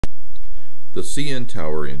The CN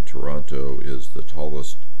Tower in Toronto is the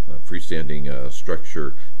tallest freestanding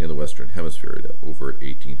structure in the Western Hemisphere at over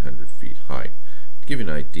 1,800 feet high. To give you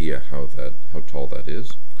an idea how tall that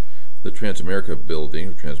is, the Transamerica building,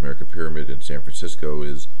 the Transamerica Pyramid in San Francisco,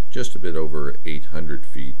 is just a bit over 800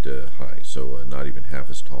 feet high, so not even half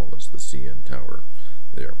as tall as the CN Tower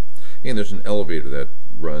there. And there's an elevator that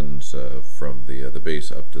runs from the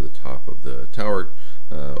base up to the top of the tower,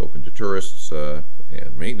 open to tourists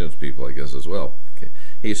and maintenance people, I guess, as well. Okay.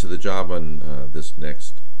 Hey, so the job on this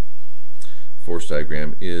next force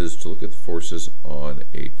diagram is to look at the forces on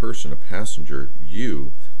a person, a passenger,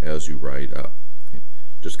 you, as you ride up. Okay.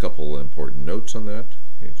 Just a couple important notes on that.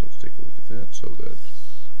 Okay, so let's take a look at that. So that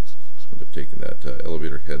end up taking that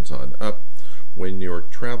elevator heads on up. When you're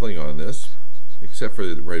traveling on this, except for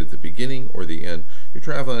right at the beginning or the end, you're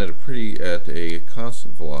traveling at a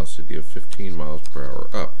constant velocity of 15 miles per hour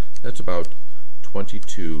up. That's about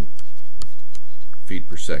 22 feet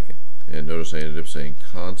per second. And notice I ended up saying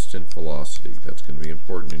constant velocity. That's going to be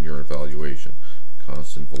important in your evaluation.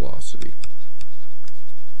 Constant velocity.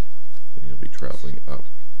 And you'll be traveling up.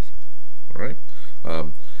 All right.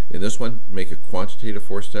 In this one, make a quantitative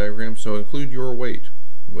force diagram. So include your weight.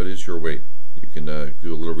 What is your weight? You can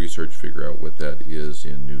do a little research, figure out what that is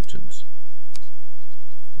in newtons.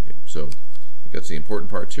 Okay, so I think that's the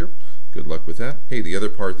important parts here. Good luck with that. Hey, the other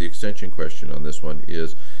part, the extension question on this one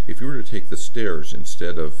is, if you were to take the stairs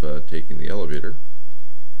instead of taking the elevator,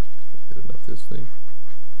 hit enough this thing,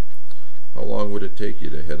 how long would it take you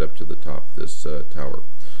to head up to the top of this tower?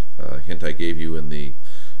 Hint I gave you in the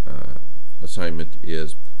assignment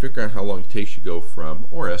is figure out how long it takes you to go from,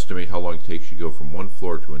 or estimate how long it takes you to go from one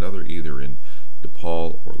floor to another, either in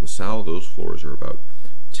DePaul or LaSalle. Those floors are about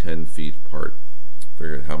 10 feet apart.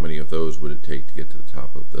 Figure out how many of those would it take to get to the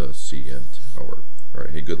top of the CN Tower. All right,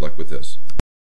 hey, good luck with this.